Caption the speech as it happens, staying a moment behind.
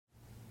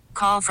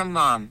Call from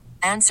mom.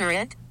 Answer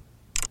it.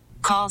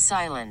 Call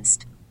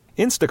silenced.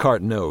 Instacart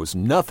knows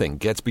nothing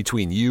gets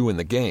between you and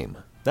the game.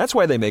 That's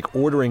why they make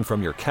ordering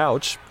from your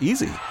couch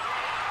easy.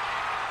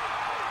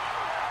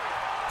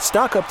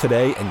 Stock up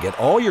today and get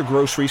all your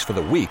groceries for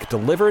the week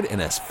delivered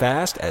in as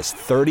fast as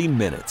 30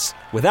 minutes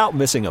without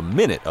missing a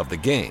minute of the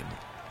game.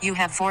 You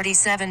have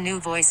 47 new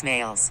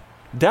voicemails.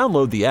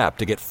 Download the app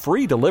to get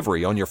free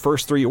delivery on your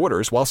first 3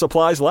 orders while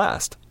supplies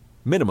last.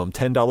 Minimum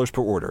 $10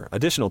 per order.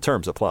 Additional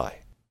terms apply.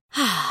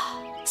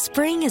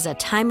 Spring is a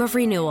time of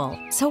renewal,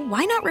 so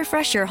why not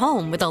refresh your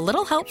home with a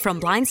little help from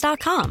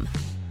Blinds.com?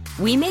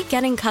 We make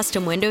getting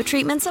custom window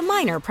treatments a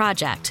minor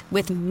project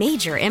with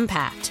major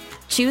impact.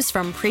 Choose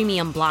from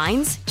premium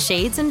blinds,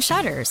 shades, and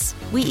shutters.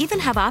 We even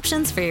have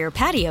options for your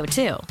patio,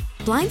 too.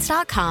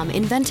 Blinds.com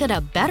invented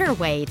a better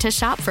way to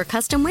shop for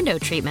custom window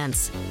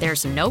treatments.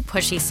 There's no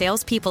pushy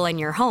salespeople in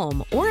your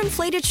home or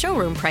inflated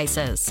showroom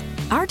prices.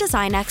 Our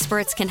design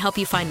experts can help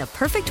you find the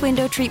perfect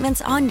window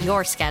treatments on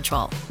your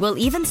schedule. We'll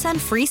even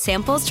send free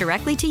samples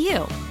directly to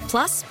you.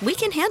 Plus, we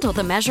can handle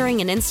the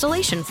measuring and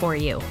installation for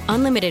you.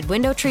 Unlimited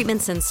window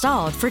treatments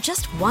installed for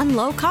just one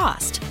low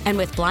cost. And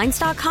with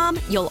Blinds.com,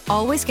 you'll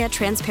always get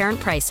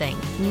transparent pricing.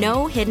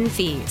 No hidden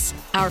fees.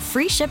 Our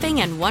free shipping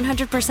and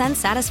 100%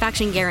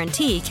 satisfaction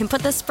guarantee can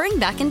put the spring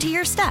back into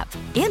your step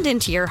and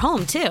into your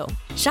home, too.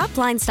 Shop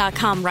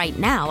Blinds.com right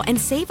now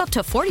and save up to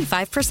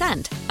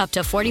 45%. Up to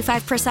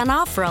 45%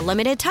 off for a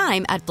limited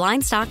time at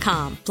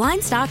Blinds.com.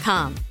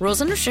 Blinds.com. Rules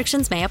and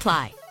restrictions may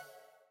apply.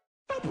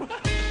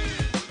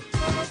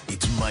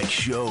 It's Mike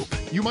Shope.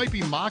 You might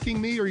be mocking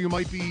me or you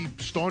might be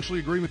staunchly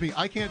agreeing with me.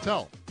 I can't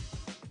tell.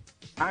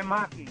 I'm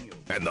mocking you.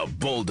 And the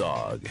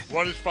Bulldog.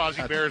 What is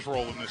Fozzie Bear's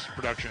role in this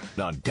production?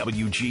 On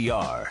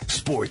WGR,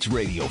 Sports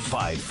Radio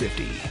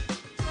 550.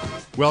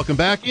 Welcome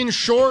back. In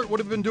short, what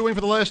have we been doing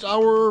for the last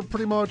hour?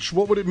 Pretty much,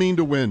 what would it mean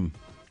to win?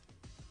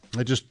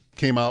 I just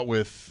came out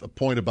with a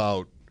point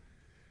about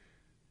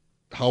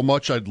how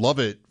much I'd love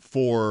it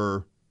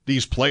for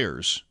these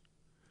players.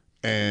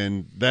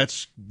 And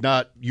that's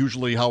not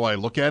usually how I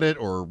look at it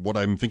or what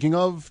I'm thinking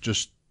of.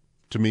 Just,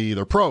 to me,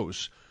 they're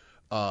pros.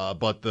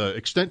 But the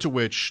extent to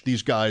which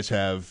these guys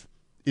have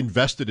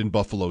invested in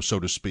Buffalo, so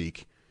to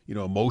speak,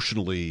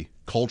 emotionally,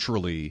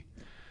 culturally,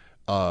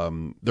 I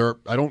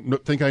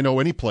don't think I know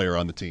any player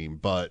on the team,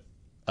 but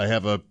I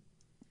have a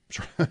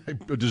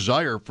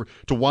desire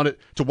to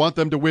want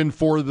them to win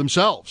for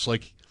themselves.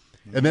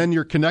 And then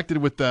you're connected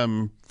with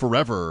them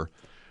forever.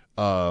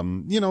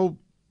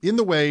 In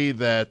the way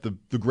that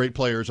the great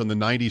players on the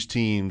 90s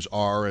teams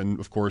are, and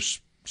of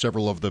course,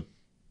 several of the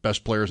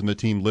best players on the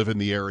team live in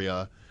the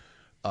area.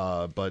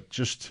 But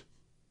just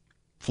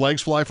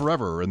flags fly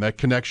forever, and that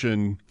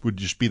connection would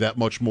just be that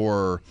much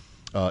more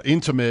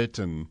intimate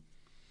and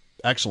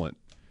excellent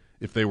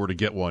if they were to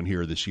get one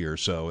here this year.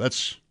 So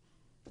that's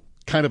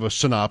kind of a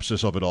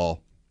synopsis of it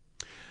all.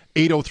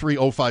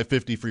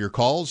 803-0550 for your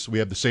calls. We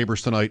have the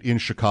Sabres tonight in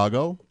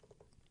Chicago.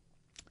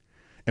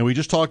 And we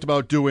just talked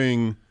about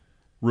doing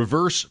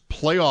reverse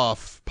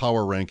playoff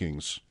power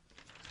rankings.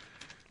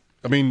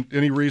 I mean,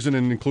 any reason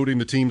in including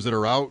the teams that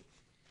are out?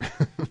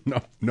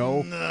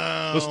 No.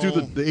 Let's do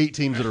the 8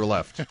 teams that are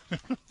left.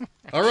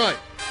 All right.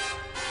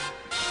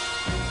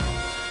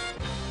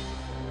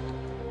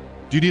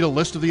 Do you need a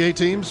list of the 8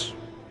 teams?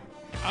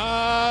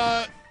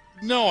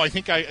 No. I'm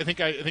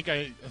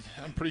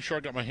pretty sure I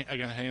got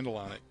a handle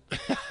on it.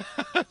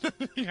 I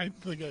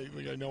think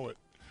I know it.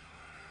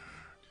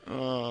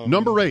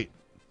 Number 8.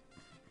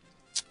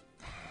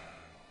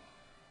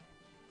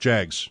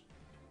 Jags.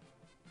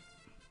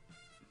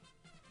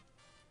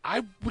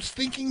 I was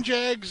thinking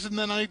Jags, and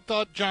then I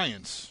thought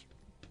Giants.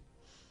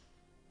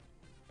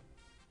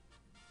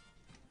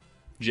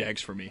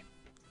 Jags for me.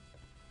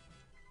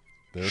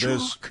 There it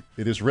is.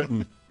 It is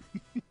written.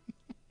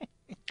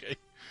 Okay.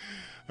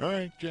 All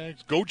right,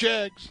 Jags. Go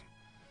Jags.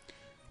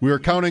 We are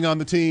counting on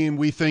the team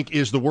we think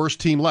is the worst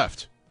team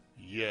left.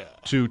 Yeah.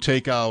 To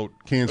take out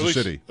Kansas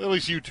City. At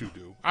least you two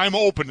do. I'm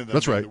open to them.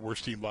 That's right. The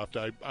worst team left.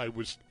 I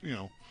was,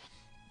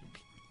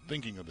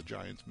 thinking of the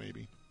Giants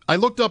maybe. I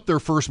looked up their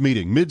first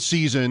meeting.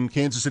 Mid-season,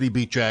 Kansas City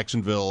beat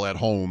Jacksonville at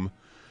home.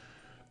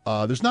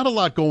 There's not a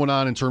lot going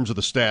on in terms of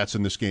the stats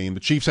in this game.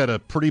 The Chiefs had a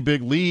pretty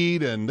big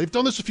lead, and they've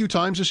done this a few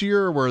times this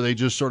year where they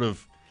just sort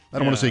of, I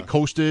don't want to say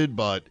coasted,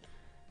 but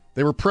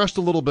they were pressed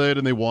a little bit,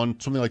 and they won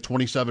something like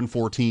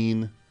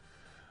 27-14.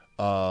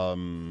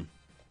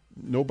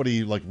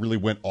 Nobody really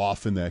went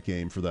off in that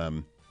game for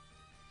them.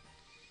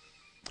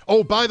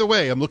 Oh, by the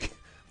way, I'm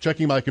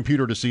checking my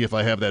computer to see if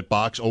I have that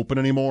box open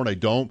anymore, and I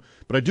don't.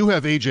 But I do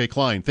have A.J.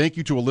 Klein. Thank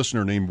you to a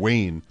listener named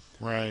Wayne,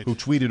 right, who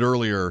tweeted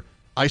earlier,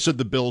 I said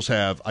the Bills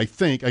have, I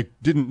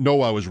didn't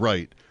know I was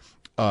right,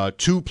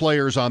 2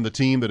 players on the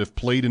team that have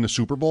played in a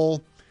Super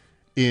Bowl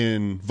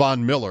in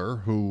Von Miller,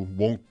 who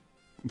won't,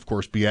 of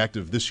course, be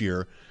active this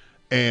year,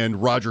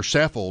 and Roger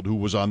Saffold, who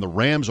was on the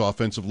Rams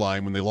offensive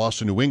line when they lost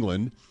to New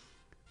England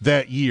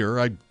that year.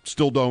 I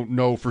still don't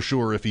know for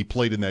sure if he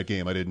played in that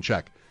game. I didn't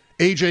check.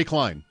 A.J.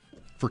 Klein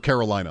for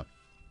Carolina.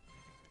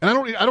 And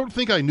I don't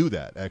think I knew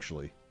that,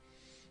 actually.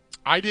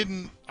 I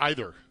didn't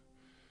either.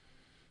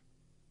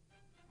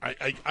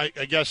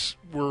 I guess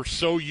we're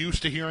so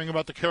used to hearing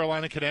about the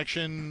Carolina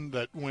connection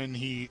that when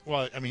he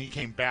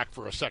came back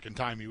for a second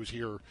time. He was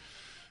here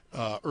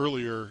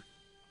earlier.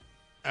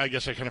 I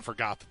guess I kind of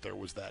forgot that there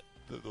was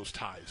those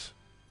ties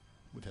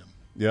with him.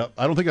 Yeah,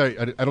 I don't think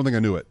I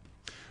knew it.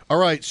 All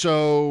right,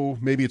 so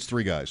maybe it's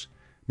 3 guys.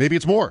 Maybe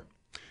it's more.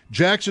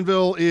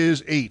 Jacksonville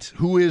is 8.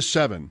 Who is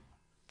 7?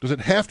 Does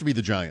it have to be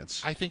the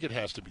Giants? I think it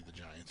has to be the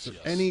Giants. Yes.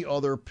 Any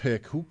other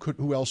pick?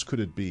 Who else could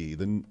it be?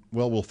 Then,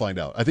 well, we'll find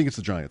out. I think it's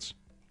the Giants.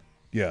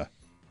 Yeah.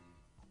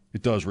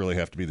 It does really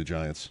have to be the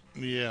Giants.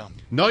 Yeah.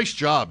 Nice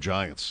job,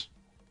 Giants.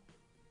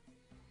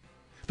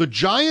 The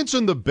Giants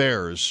and the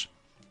Bears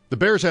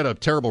had a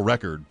terrible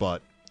record,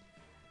 but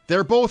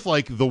they're both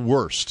like the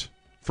worst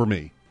for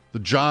me. The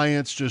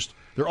Giants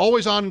they're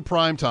always on in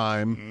prime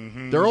time.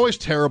 Mm-hmm. They're always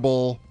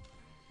terrible.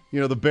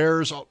 The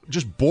Bears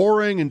just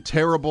boring and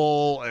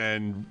terrible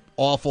and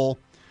awful.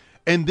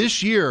 And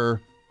this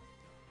year,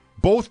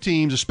 both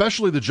teams,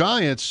 especially the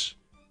Giants,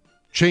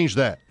 changed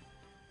that.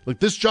 Like,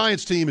 this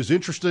Giants team is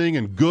interesting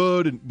and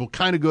good, and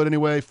kind of good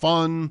anyway,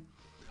 fun.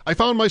 I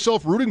found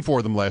myself rooting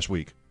for them last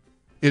week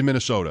in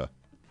Minnesota.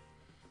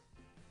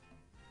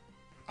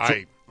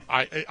 I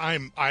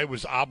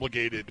was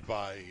obligated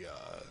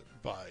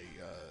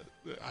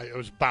I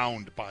was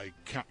bound by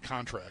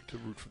contract to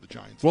root for the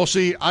Giants. Well,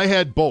 see, I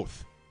had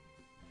both.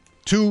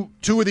 Two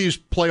of these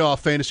playoff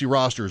fantasy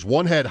rosters.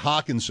 One had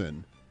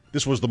Hawkinson.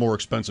 This was the more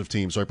expensive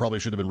team, so I probably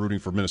should have been rooting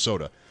for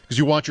Minnesota because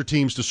you want your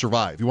teams to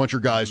survive. You want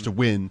your guys to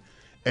win.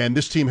 And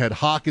this team had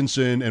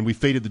Hawkinson, and we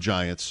faded the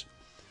Giants.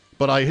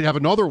 But I have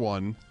another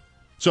one.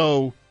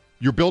 So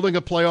you're building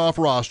a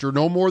playoff roster,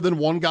 no more than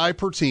one guy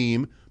per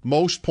team,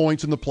 most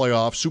points in the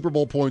playoffs. Super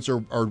Bowl points are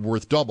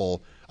worth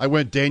double. I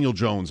went Daniel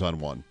Jones on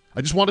one.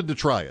 I just wanted to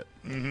try it.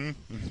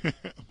 Mm-hmm.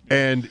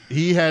 And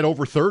he had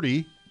over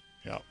 30.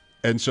 Yeah.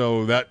 And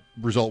so that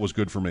result was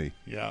good for me.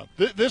 Yeah.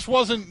 This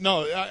wasn't,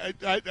 no,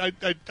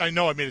 I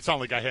know I made it sound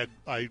like I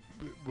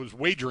was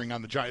wagering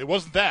on the Giants. It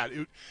wasn't that.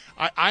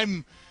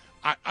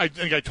 I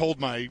think I told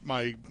my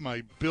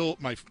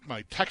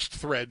text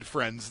thread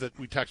friends that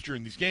we text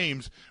during these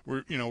games.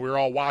 We're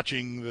all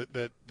watching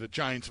the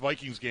Giants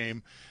Vikings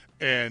game,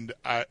 and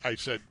I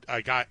said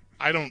I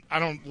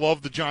don't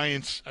love the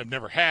Giants. I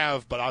never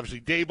have, but obviously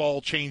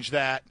Daboll changed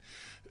that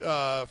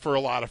for a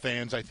lot of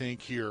fans, I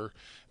think, here.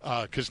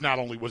 Because not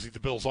only was he the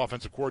Bills'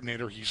 offensive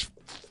coordinator, he's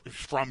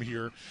from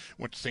here,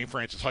 went to St.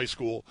 Francis High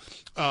School.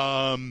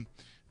 So,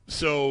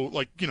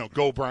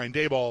 go Brian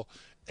Daboll.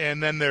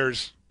 And then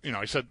there's,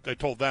 I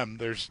told them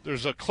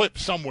there's a clip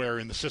somewhere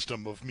in the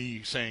system of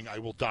me saying I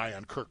will die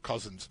on Kirk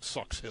Cousins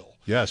sucks hill.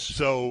 Yes.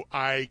 So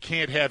I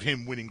can't have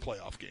him winning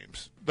playoff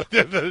games.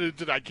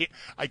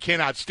 I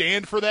cannot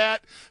stand for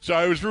that. So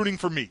I was rooting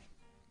for me.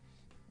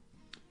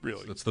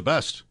 Really. That's the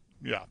best.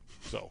 Yeah.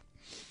 So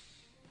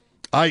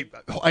I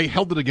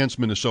held it against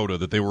Minnesota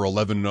that they were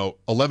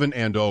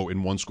 11-0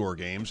 in one-score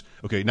games.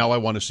 Okay, now I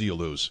want to see you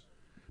lose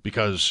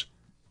because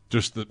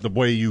just the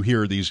way you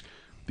hear these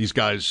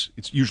guys,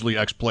 it's usually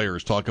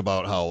ex-players, talk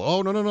about how,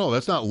 oh, no,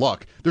 that's not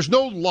luck. There's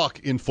no luck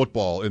in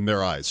football in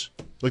their eyes.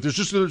 Like,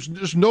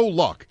 there's no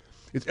luck.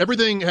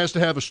 Everything has to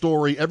have a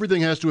story.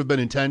 Everything has to have been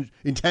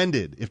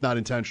intended, if not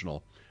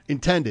intentional.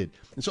 Intended.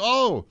 And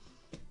so,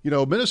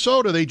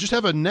 Minnesota, they just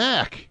have a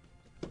knack.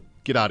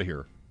 Get out of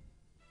here.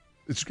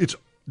 It's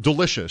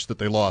delicious that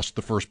they lost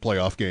the first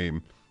playoff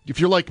game. If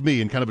you're like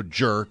me and kind of a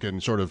jerk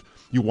and sort of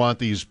you want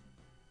these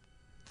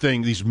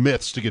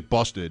myths to get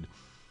busted,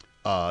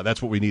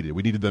 that's what we needed.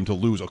 We needed them to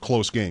lose a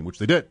close game, which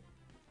they did.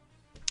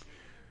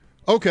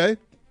 Okay.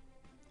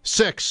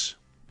 6.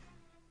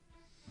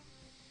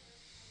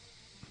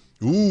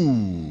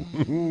 Ooh.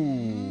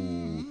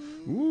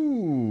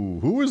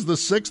 Who is the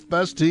 6th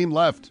best team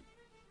left?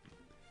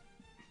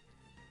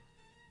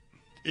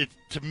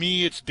 To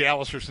me, it's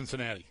Dallas or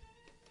Cincinnati.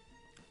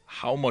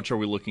 How much are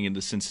we looking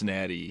into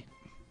Cincinnati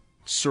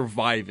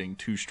surviving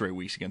 2 straight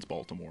weeks against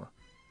Baltimore?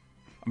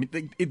 I mean,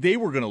 they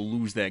were going to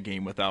lose that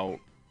game without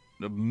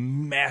a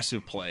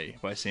massive play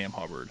by Sam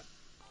Hubbard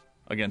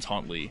against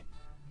Huntley.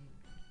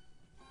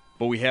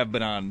 But we have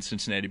been on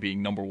Cincinnati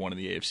being number 1 in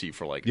the AFC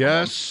for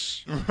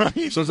yes,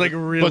 right. So it's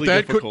really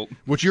difficult.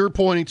 What you're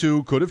pointing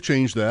to could have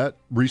changed that.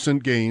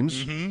 Recent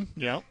games. Mm-hmm.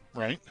 Yeah,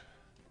 right.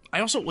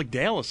 I also like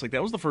Dallas.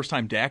 That was the first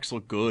time Dax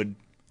looked good.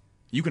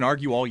 You can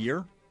argue all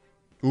year.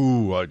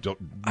 Ooh, I don't.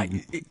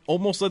 It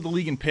almost led the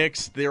league in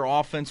picks. Their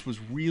offense was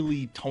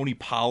really Tony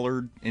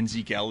Pollard and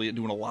Zeke Elliott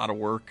doing a lot of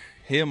work.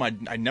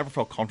 I never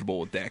felt comfortable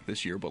with Dak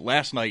this year, but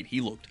last night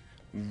he looked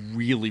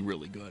really,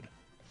 really good.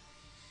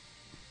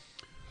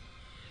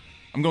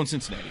 I'm going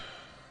Cincinnati.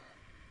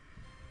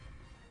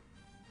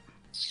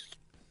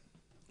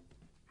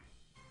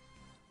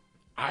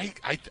 I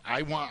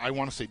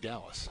want to say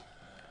Dallas.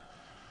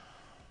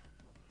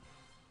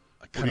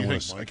 I kind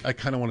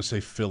of want to say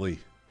Philly.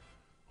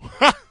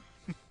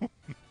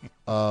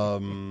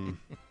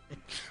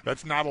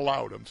 That's not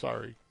allowed. I'm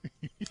sorry.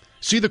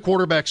 See the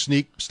quarterback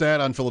sneak stat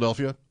on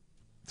Philadelphia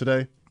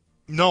today?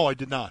 No, I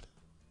did not.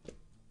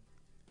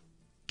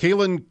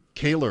 Kalen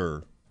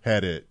Kaler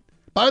had it,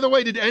 By the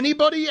way, did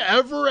anybody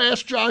ever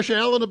ask Josh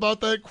Allen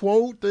about that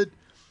quote that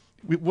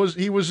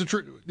he was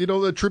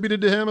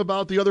attributed to him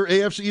about the other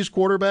AFC East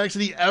quarterbacks?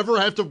 Did he ever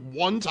have to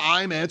one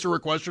time answer a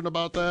question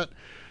about that?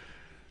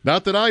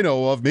 Not that I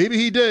know of. Maybe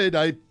he did.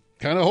 I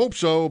kind of hope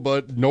so,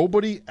 but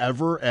nobody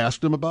ever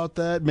asked him about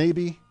that,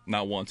 maybe?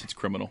 Not once. It's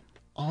criminal.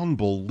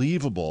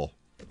 Unbelievable.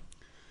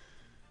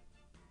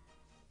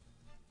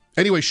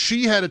 Anyway,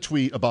 she had a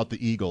tweet about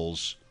the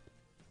Eagles.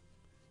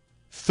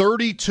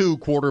 32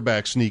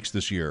 quarterback sneaks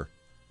this year.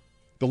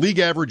 The league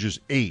average is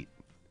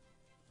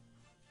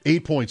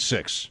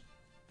 8.6.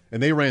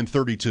 And they ran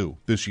 32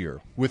 this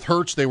year. With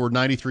Hurts, they were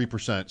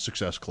 93%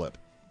 success clip.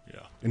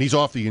 Yeah. And he's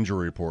off the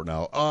injury report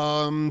now.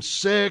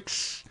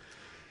 6.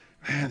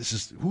 Man,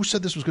 who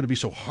said this was going to be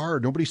so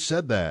hard? Nobody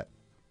said that.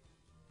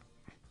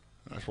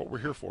 That's what we're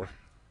here for.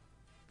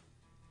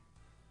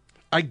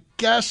 I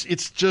guess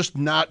it's just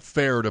not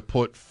fair to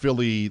put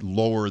Philly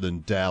lower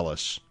than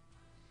Dallas.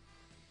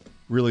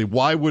 Really,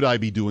 why would I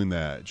be doing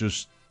that?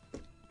 Just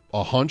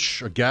a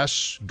hunch, a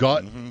guess,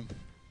 gut? Mm-hmm.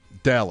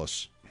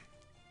 Dallas.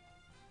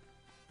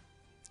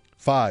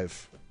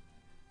 5.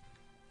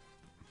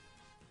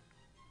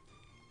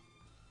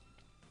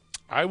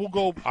 I want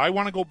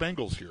to go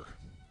Bengals here,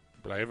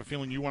 but I have a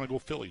feeling you want to go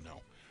Philly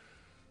now.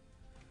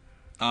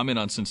 I'm in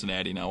on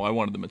Cincinnati now. I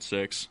wanted them at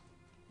 6.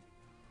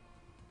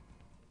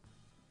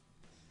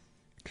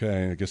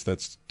 Okay, I guess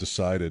that's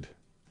decided.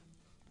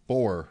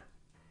 4.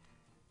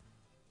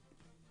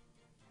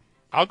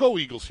 I'll go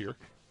Eagles here.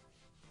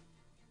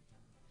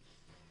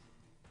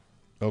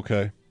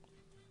 Okay.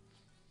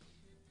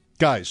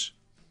 Guys,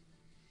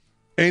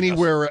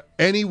 anywhere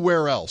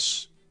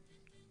else,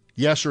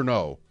 yes or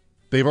no?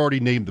 They've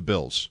already named the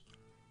Bills.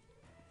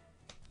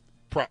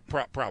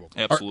 Probably.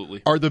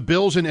 Absolutely. Are the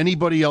Bills in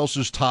anybody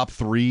else's top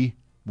 3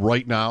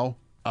 right now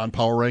on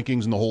power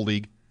rankings in the whole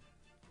league?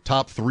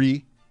 Top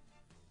 3?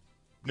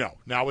 No.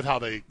 Now with how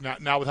they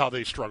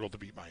struggled to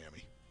beat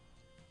Miami.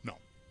 No.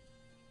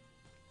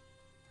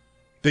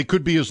 They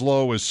could be as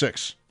low as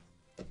 6.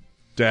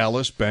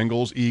 Dallas,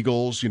 Bengals,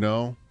 Eagles,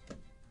 All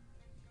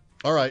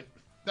right.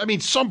 I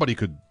mean, somebody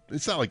could.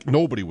 It's not like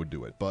nobody would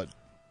do it, but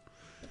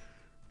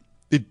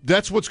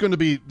that's what's going to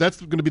be. That's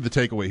going to be the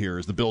takeaway here.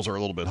 Is the Bills are a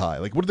little bit high.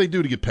 Like, what do they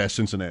do to get past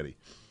Cincinnati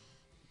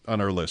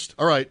on our list?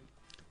 All right,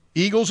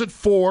 Eagles at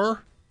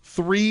 4,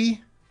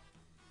 3.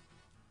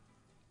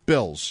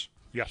 Bills.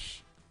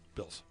 Yes,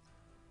 Bills.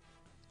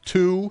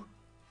 2,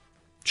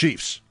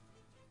 Chiefs.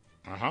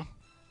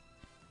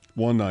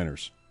 1,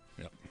 Niners.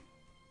 Yep.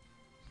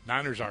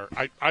 Niners are.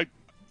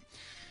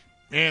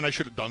 Man, I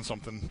should have done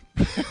something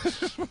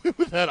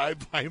with that.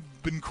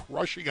 I've been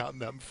crushing on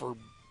them for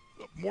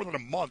more than a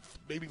month,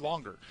 maybe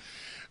longer,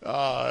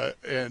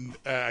 and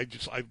I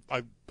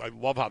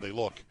love how they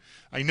look.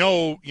 I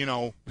know, be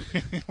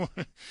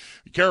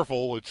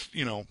careful. It's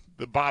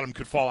the bottom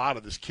could fall out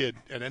of this kid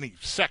at any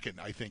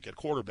second. I think at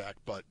quarterback,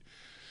 but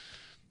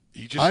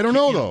he just. I don't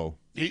know though.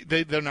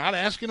 They're not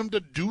asking him to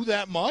do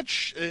that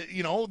much,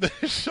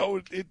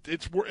 so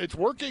it's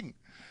working.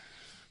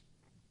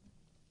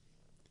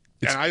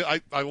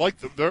 And I like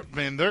they're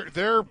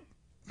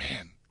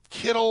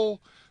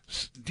Kittle,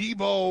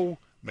 Debo,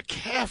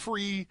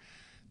 McCaffrey.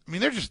 I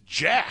mean, they're just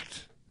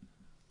jacked.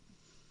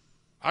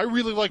 I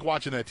really like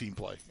watching that team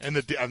play, and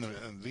the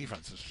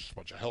defense is just a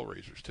bunch of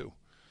hellraisers too.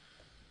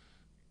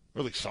 Or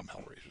at least some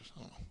hellraisers.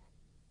 I don't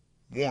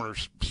know.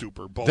 Warner's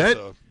super.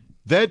 Bosa.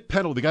 That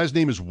penalty. The guy's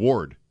name is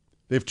Ward.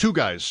 They have 2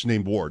 guys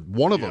named Ward.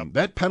 One of them.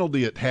 That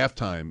penalty at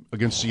halftime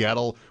against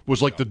Seattle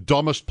was like the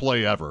dumbest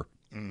play ever.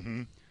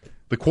 Mm-hmm.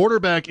 The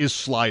quarterback is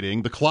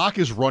sliding. The clock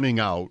is running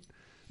out.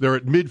 They're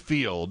at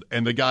midfield,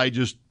 and the guy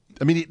just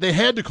 – I mean, they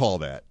had to call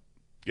that.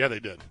 Yeah, they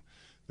did.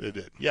 They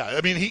did. Yeah, I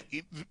mean,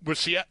 he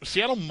was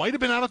Seattle might have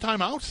been out of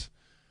timeouts.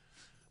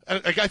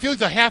 I feel like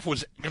the half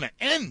was going to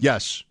end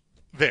Yes.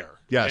 there.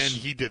 Yes. And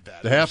he did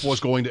that. The half was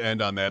going to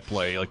end on that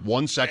play. Like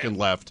 1 second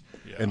left,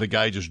 and the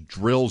guy just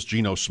drills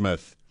Geno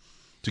Smith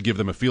to give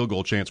them a field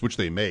goal chance, which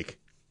they make.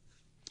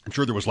 I'm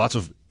sure there was lots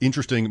of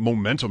interesting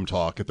momentum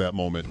talk at that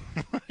moment.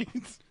 Right.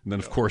 And then,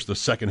 of course, the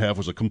second half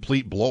was a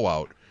complete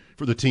blowout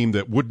for the team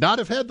that would not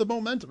have had the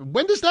momentum.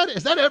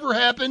 Has that ever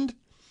happened?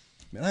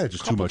 Man, I had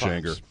just too much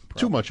anger. Probably.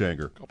 Too much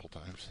anger. A couple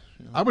times.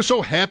 Yeah. I was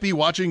so happy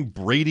watching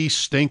Brady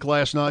stink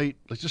last night.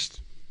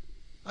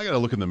 I got to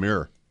look in the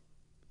mirror.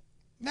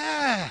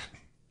 Nah,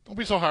 don't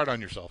be so hard on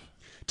yourself.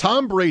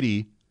 Tom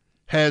Brady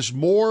has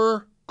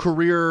more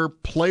career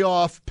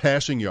playoff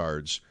passing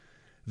yards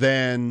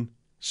than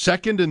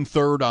second and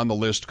third on the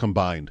list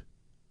combined.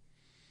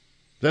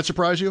 Does that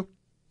surprise you?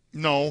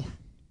 No.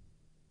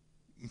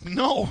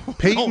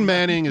 Peyton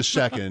Manning is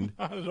second.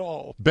 Not at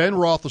all. Ben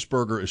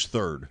Roethlisberger is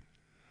third.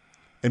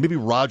 And maybe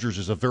Rodgers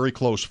is a very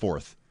close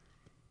fourth.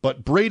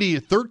 But Brady,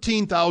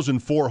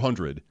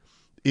 13,400,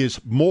 is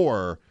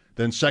more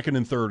than second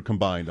and third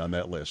combined on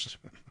that list.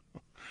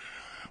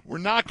 We're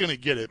not going to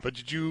get it, but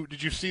did you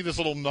see this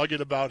little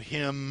nugget about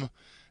him?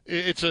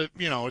 It's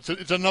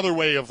another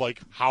way of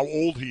like how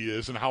old he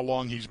is and how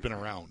long he's been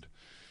around.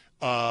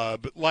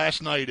 But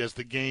last night, as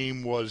the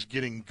game was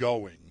getting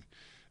going,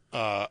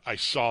 I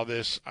saw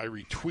this. I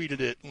retweeted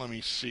it. Let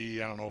me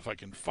see. I don't know if I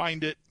can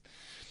find it.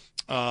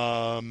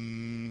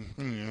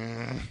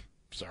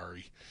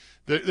 Sorry.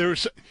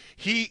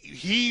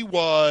 He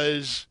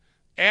was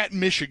at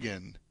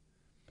Michigan.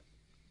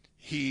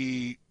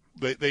 They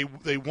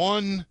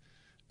won.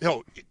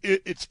 No,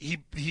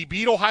 he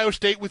beat Ohio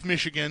State with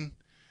Michigan,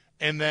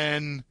 and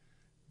then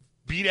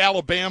beat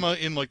Alabama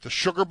in like the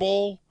Sugar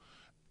Bowl.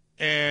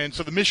 And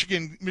so the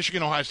Michigan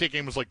Ohio State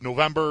game was like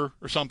November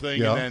or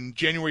something, yeah. And then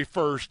January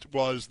 1st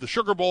was the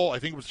Sugar Bowl. I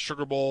think it was the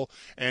Sugar Bowl,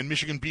 and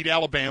Michigan beat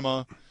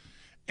Alabama.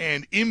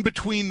 And in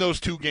between those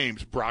two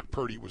games, Brock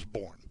Purdy was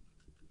born.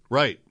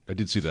 Right, I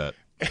did see that.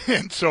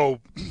 And so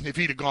if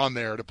he'd have gone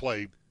there to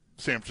play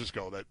San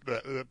Francisco, that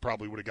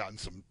probably would have gotten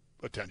some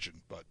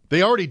attention. But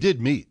they already did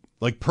meet.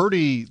 Like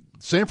Purdy,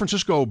 San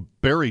Francisco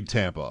buried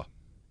Tampa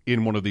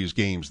in one of these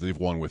games they've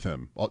won with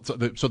him.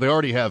 So they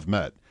already have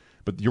met.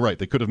 But you're right;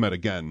 they could have met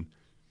again.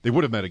 They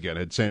would have met again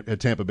had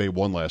Tampa Bay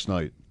won last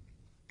night.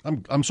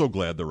 I'm so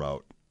glad they're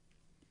out.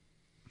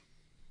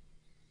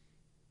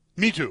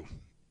 Me too.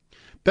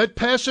 That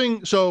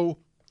passing. So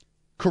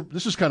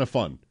this is kind of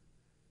fun.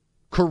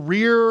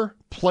 Career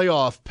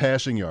playoff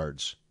passing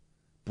yards.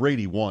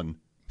 Brady 1,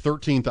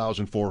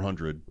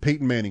 13,400.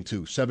 Peyton Manning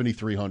 2,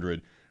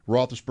 7,300.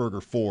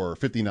 Roethlisberger 4,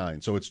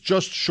 59. So it's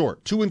just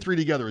short. 2 and 3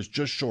 together is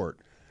just short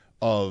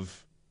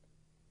of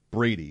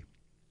Brady.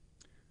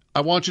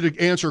 I want you to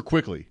answer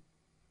quickly.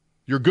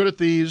 You're good at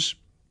these.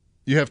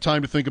 You have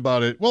time to think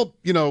about it. Well,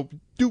 you don't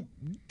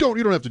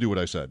have to do what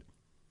I said.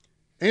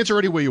 Answer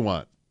any way you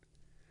want.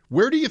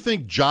 Where do you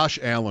think Josh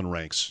Allen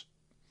ranks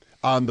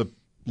on the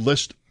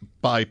list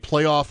by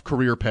playoff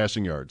career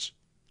passing yards?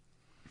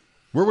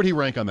 Where would he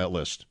rank on that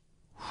list?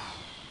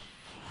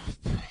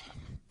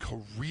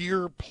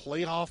 Career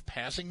playoff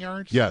passing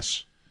yards?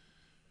 Yes.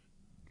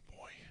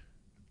 Boy.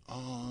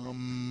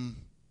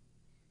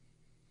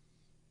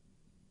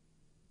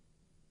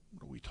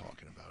 What are we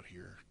talking about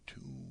here? 2,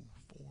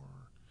 4.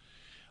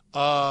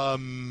 How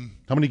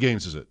many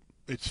games is it?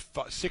 It's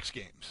 6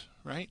 games,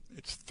 right?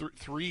 It's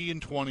 3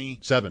 and 20.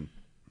 7.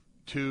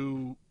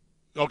 2.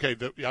 Okay,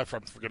 I'm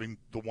forgetting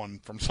the one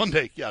from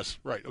Sunday. Yes,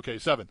 right. Okay,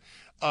 7.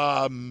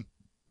 I'm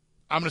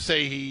going to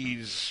say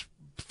he's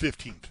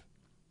 15th.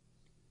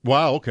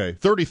 Wow, okay.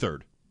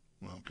 33rd.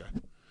 Okay.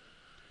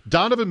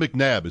 Donovan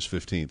McNabb is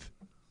 15th.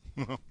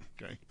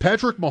 Okay.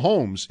 Patrick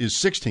Mahomes is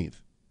 16th.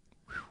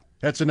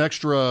 That's an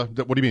extra.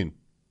 What do you mean?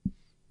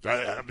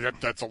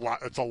 That's a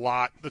lot. That's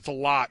a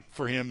lot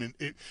for him.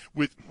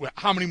 With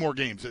how many more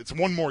games? It's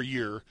 1 more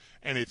year,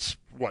 and it's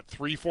what,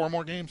 3, 4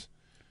 more games?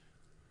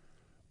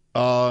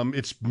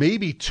 It's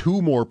maybe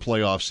 2 more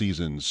playoff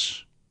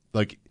seasons.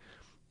 Like,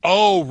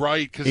 oh,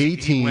 right, because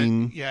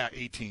 18.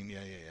 18.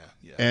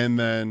 Yeah. And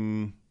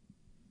then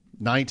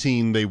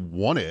 19, they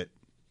won it.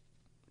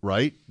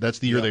 Right? That's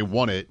the year they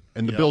won it,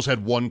 and the Bills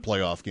had 1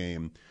 playoff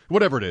game.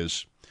 Whatever it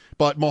is.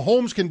 But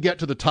Mahomes can get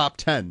to the top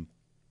 10.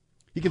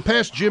 He can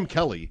pass Jim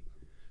Kelly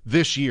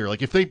this year.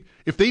 Like if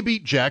they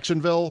beat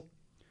Jacksonville,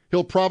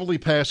 he'll probably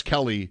pass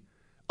Kelly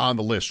on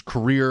the list.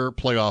 Career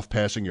playoff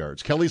passing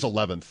yards. Kelly's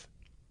 11th.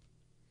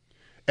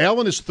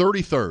 Allen is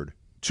 33rd,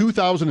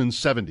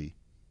 2,070.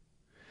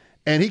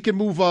 And he can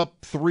move up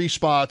 3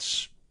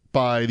 spots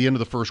by the end of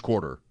the first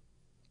quarter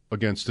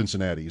against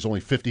Cincinnati. He's only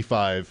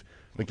 55.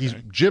 Like he's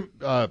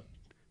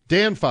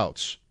Dan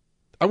Fouts.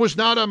 I was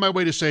not on my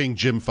way to saying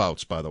Jim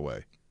Fouts, by the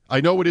way.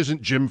 I know it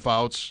isn't Jim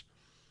Fouts.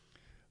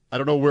 I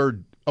don't know where.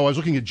 Oh, I was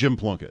looking at Jim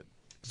Plunkett.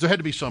 There had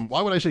to be some.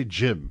 Why would I say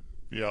Jim?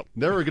 Yep.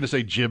 Never going to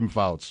say Jim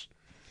Fouts.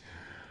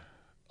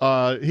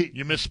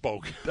 You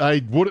misspoke.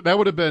 That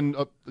would have been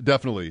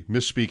definitely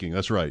misspeaking.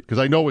 That's right, because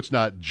I know it's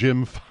not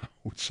Jim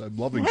Fouts. I'm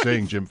loving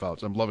saying Jim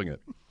Fouts. I'm loving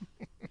it.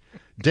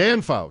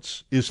 Dan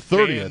Fouts is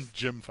 30th. Dan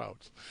Jim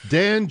Fouts.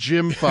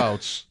 Jim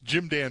Fouts.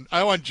 Jim Dan.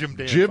 I want Jim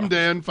Dan. Jim Fouts.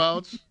 Dan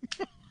Fouts.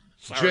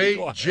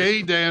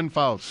 J. Dan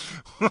Fouts.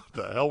 What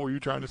the hell were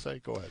you trying to say?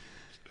 Go ahead.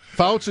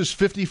 Fouts is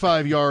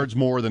 55 yards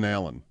more than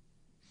Allen.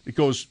 It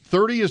goes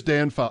 30 is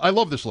Dan Fouts. I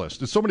love this list.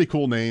 There's so many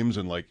cool names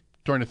and like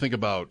trying to think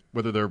about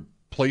whether they're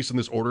placed in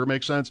this order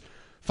makes sense.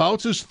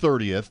 Fouts is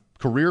 30th,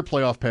 career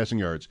playoff passing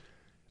yards.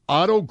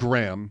 Otto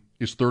Graham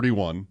is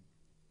 31.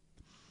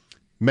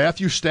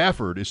 Matthew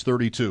Stafford is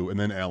 32, and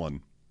then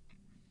Allen.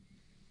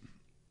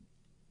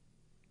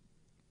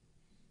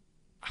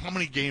 How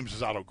many games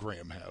does Otto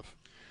Graham have?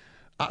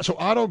 So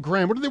Otto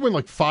Graham, what did they win,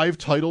 like 5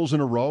 titles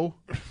in a row?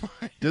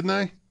 Didn't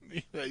they?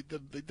 They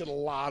did a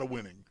lot of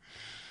winning.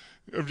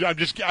 I'm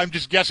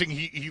just guessing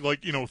he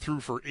threw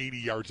for 80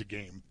 yards a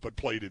game, but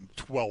played in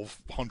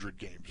 1,200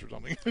 games or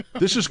something.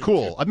 This is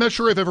cool. I'm not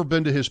sure I've ever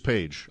been to his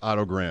page,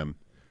 Otto Graham.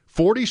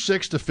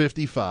 46 to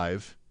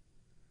 55,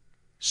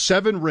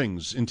 7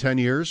 rings in 10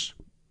 years,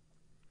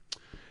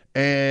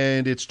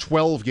 and it's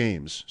 12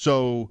 games.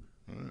 So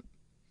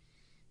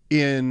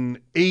in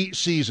 8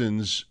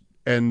 seasons,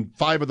 and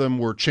 5 of them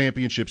were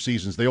championship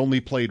seasons, they only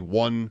played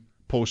 1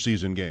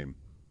 postseason game.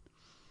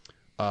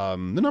 The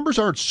numbers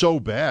aren't so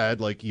bad,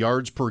 like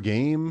yards per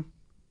game,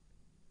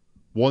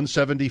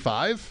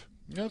 175.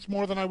 Yeah, that's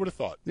more than I would have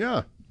thought.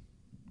 Yeah.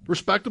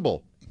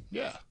 Respectable.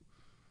 Yeah.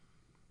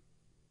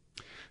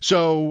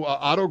 So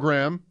Otto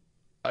Graham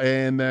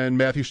and then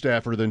Matthew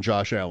Stafford, then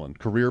Josh Allen.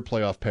 Career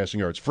playoff passing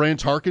yards. Fran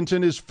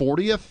Tarkenton is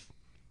 40th.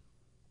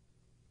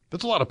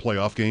 That's a lot of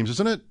playoff games,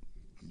 isn't it?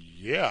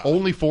 Yeah.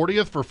 Only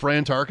 40th for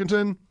Fran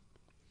Tarkenton?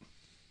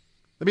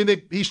 I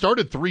mean, he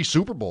started 3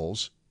 Super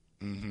Bowls.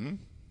 Mm-hmm.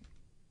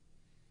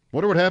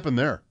 Wonder what happened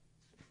there.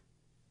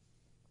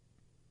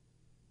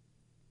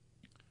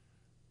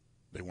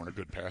 They weren't a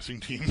good passing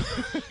team.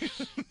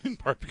 In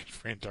part because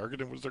Fran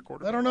Tarkenton was their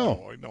quarterback. I don't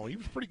know. No, he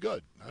was pretty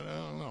good. I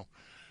don't know.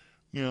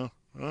 Yeah,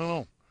 I don't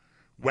know.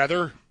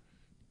 Weather?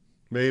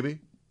 Maybe.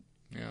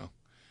 Yeah.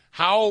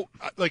 How,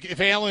 like, if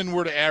Allen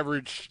were to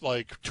average,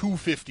 like,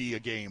 250 a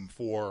game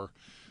for,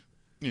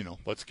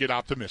 let's get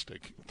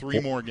optimistic, 3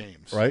 more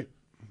games. Right.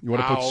 You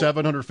want to put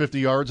 750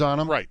 yards on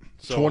him? Right.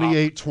 So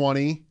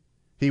 28-20,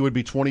 he would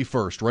be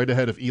 21st, right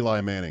ahead of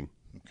Eli Manning.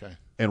 Okay.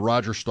 And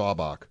Roger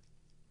Staubach.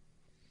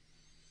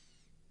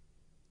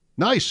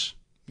 Nice.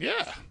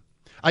 Yeah.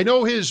 I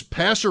know his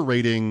passer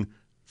rating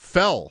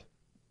fell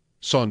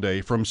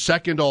Sunday from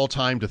 2nd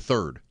all-time to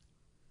 3rd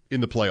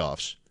in the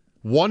playoffs.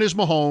 1 is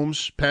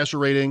Mahomes, passer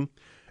rating.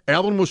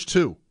 Allen was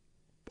 2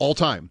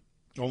 all-time.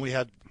 Only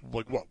had,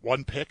 like, what,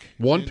 1 pick?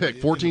 1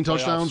 pick, 14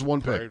 touchdowns,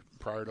 1 pick.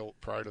 Prior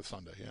to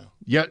Sunday, yeah.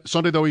 Yet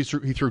Sunday, though, he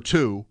threw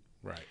 2.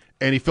 Right.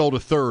 And he fell to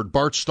 3rd.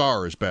 Bart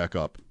Starr is back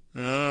up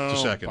to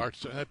second.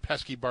 That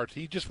pesky Bart.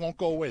 He just won't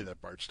go away,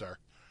 that Bart Starr.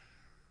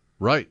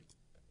 Right.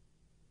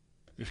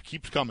 It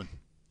keeps coming.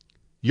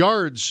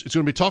 Yards, it's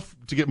going to be tough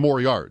to get more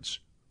yards.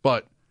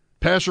 But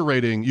passer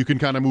rating, you can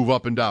kind of move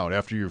up and down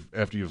after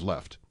you've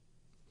left.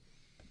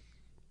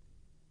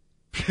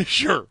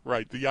 Sure,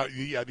 right. The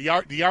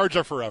yards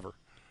are forever.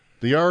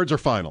 The yards are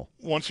final.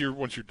 Once you're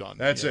done.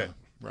 That's it.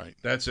 Right.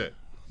 That's it.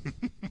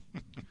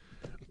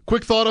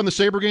 Quick thought on the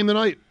Sabre game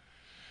tonight.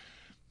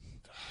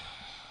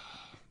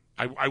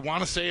 I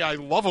want to say I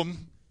love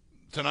them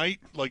tonight,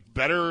 like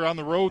better on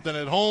the road than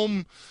at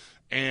home.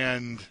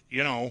 And,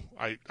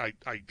 I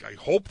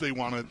hope they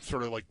want to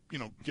sort of, like,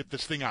 get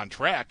this thing on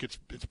track. It's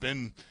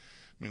been,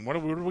 I mean, what do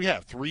we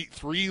have?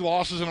 Three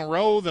losses in a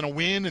row, then a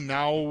win, and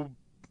now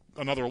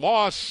another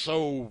loss.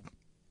 So,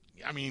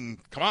 I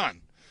mean, come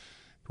on.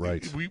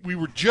 Right. We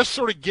were just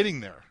sort of getting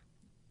there.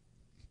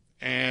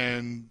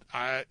 And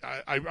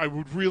I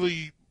would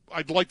really,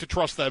 I'd like to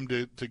trust them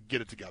to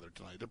get it together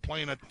tonight. They're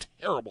playing a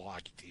terrible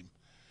hockey team.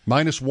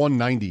 Minus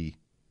 190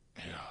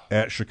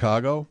 at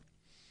Chicago.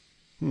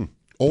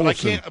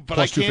 Olafson, but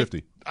plus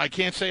 250. I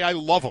can't say I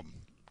love them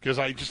because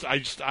I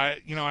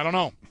don't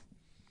know.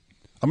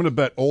 I'm going to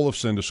bet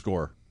Olafson to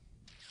score,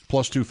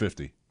 plus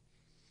 250.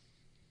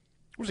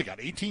 What's he got?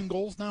 18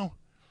 goals now.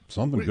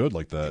 Something good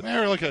like that.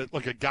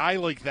 Like a guy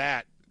like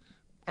that.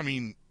 I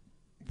mean,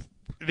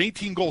 an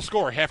 18-goal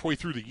scorer halfway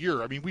through the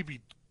year. I mean, we'd be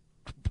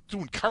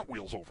doing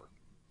cartwheels over.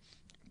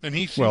 And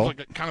he seems like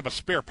a kind of a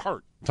spare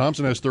part.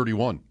 Thompson has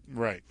 31.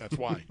 Right. That's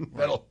why.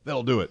 Right.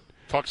 That'll do it.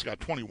 Tuck's got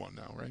 21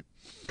 now, right?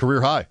 Career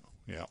high.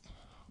 Yeah.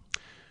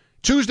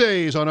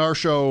 Tuesdays on our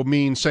show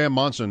mean Sam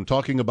Monson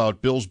talking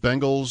about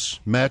Bills-Bengals,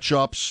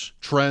 matchups,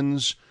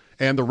 trends,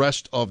 and the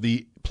rest of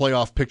the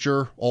playoff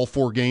picture. All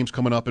 4 games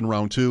coming up in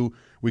round 2.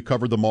 We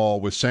covered them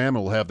all with Sam,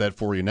 and we'll have that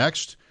for you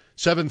next.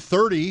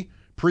 7:30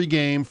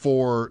 pregame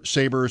for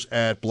Sabres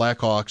at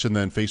Blackhawks, and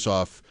then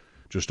face-off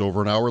just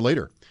over an hour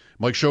later.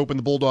 Mike Schopp and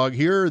the Bulldog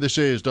here. This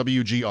is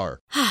WGR.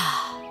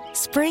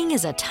 Spring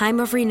is a time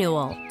of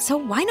renewal, so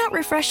why not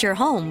refresh your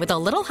home with a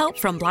little help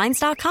from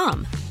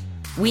Blinds.com?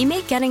 We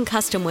make getting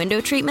custom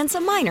window treatments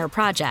a minor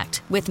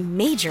project with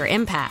major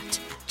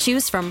impact.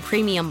 Choose from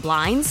premium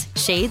blinds,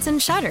 shades,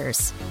 and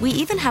shutters. We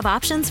even have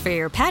options for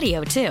your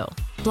patio, too.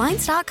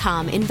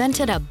 Blinds.com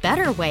invented a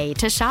better way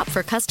to shop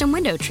for custom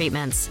window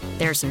treatments.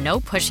 There's no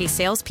pushy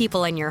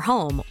salespeople in your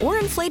home or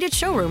inflated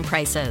showroom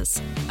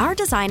prices. Our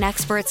design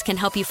experts can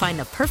help you find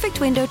the perfect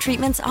window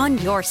treatments on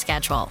your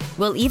schedule.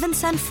 We'll even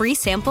send free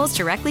samples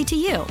directly to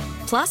you.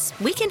 Plus,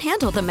 we can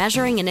handle the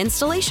measuring and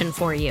installation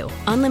for you.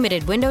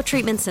 Unlimited window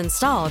treatments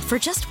installed for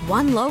just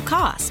one low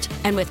cost.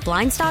 And with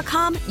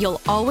Blinds.com,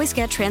 you'll always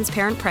get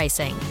transparent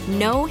pricing.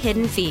 No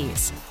hidden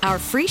fees. Our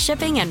free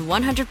shipping and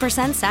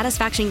 100%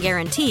 satisfaction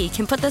guarantee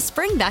can put the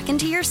spring back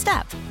into your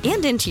step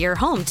and into your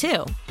home,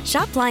 too.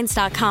 Shop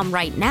Blinds.com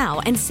right now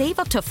and save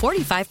up to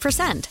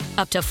 45%.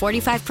 Up to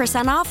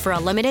 45% off for a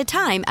limited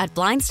time at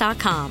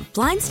Blinds.com.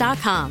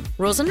 Blinds.com.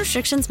 Rules and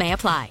restrictions may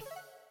apply.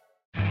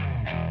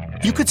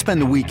 You could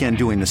spend the weekend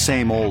doing the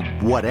same old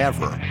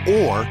whatever,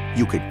 or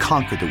you could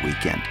conquer the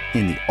weekend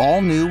in the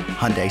all-new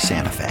Hyundai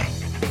Santa Fe.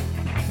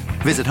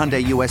 Visit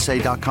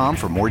HyundaiUSA.com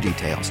for more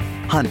details.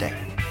 Hyundai,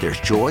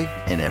 there's joy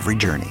in every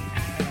journey.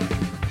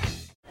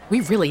 We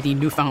really need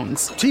new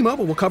phones.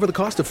 T-Mobile will cover the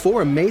cost of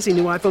 4 amazing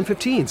new iPhone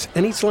 15s,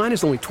 and each line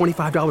is only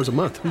 $25 a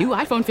month. New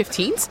iPhone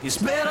 15s? It's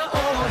better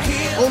over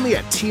here. Only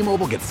at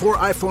T-Mobile, get 4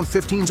 iPhone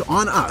 15s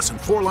on us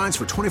and 4 lines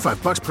for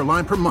 $25 per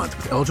line per month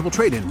with eligible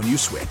trade-in when you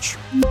switch.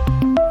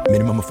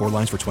 Minimum of 4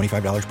 lines for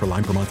 $25 per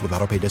line per month with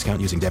autopay discount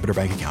using debit or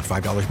bank account.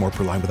 $5 more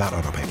per line without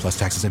autopay, plus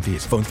taxes and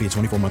fees. Phone fee at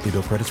 24 monthly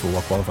bill credits for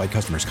well qualified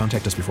customers.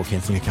 Contact us before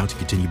canceling account to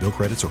continue bill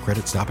credits or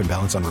credit stop and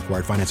balance on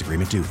required finance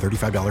agreement due.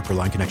 $35 per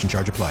line connection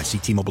charge applies. See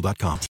T-Mobile.com.